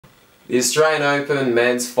The Australian Open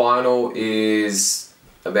men's final is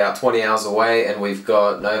about 20 hours away, and we've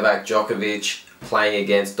got Novak Djokovic playing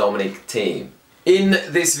against Dominic Thiem. In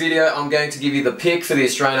this video, I'm going to give you the pick for the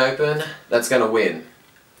Australian Open that's going to win.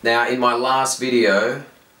 Now, in my last video,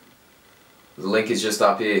 the link is just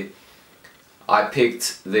up here, I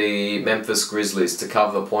picked the Memphis Grizzlies to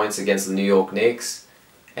cover the points against the New York Knicks,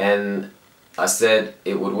 and I said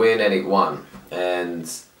it would win, and it won,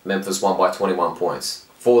 and Memphis won by 21 points.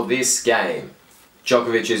 For this game,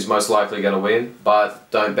 Djokovic is most likely going to win,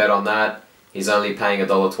 but don't bet on that. He's only paying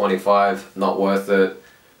 $1.25, not worth it.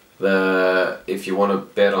 If you want to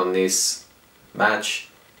bet on this match,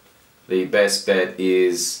 the best bet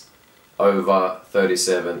is over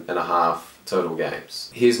 37.5 total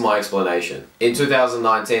games. Here's my explanation. In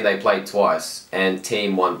 2019 they played twice and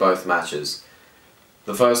Thiem won both matches.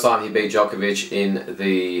 The first time he beat Djokovic in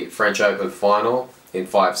the French Open final in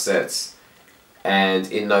 5 sets,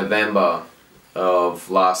 and in November of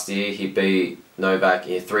last year he beat Novak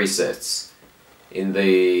in 3 sets in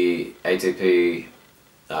the ATP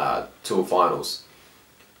Tour Finals.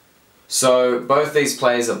 So both these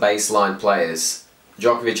players are baseline players.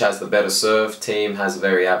 Djokovic has the better serve, Thiem has a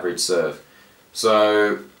very average serve.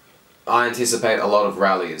 So I anticipate a lot of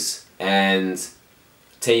rallies, and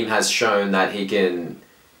Thiem has shown that he can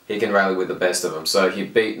rally with the best of them. So he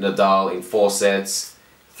beat Nadal in 4 sets.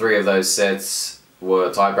 3 of those sets were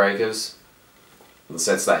tiebreakers, the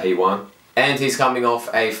sets that he won. And he's coming off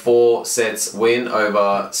a 4 sets win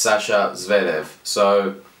over Sasha Zverev.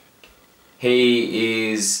 So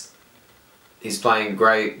he's playing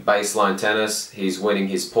great baseline tennis, he's winning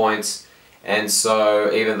his points, and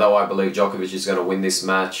so even though I believe Djokovic is going to win this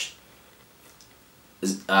match,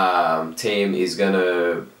 Thiem is going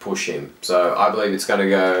to push him. So I believe it's going to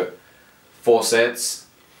go 4 sets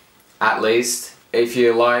at least. If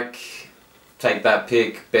you like, take that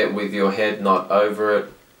pick, bet with your head, not over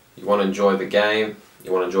it. You want to enjoy the game,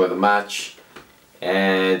 you want to enjoy the match,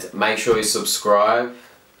 and make sure you subscribe,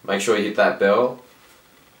 make sure you hit that bell.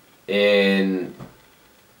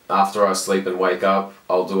 After I sleep and wake up,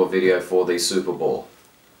 I'll do a video for the Super Bowl.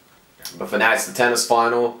 But for now, it's the tennis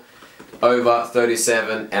final, over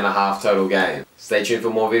 37.5 total game. Stay tuned for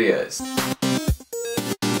more videos.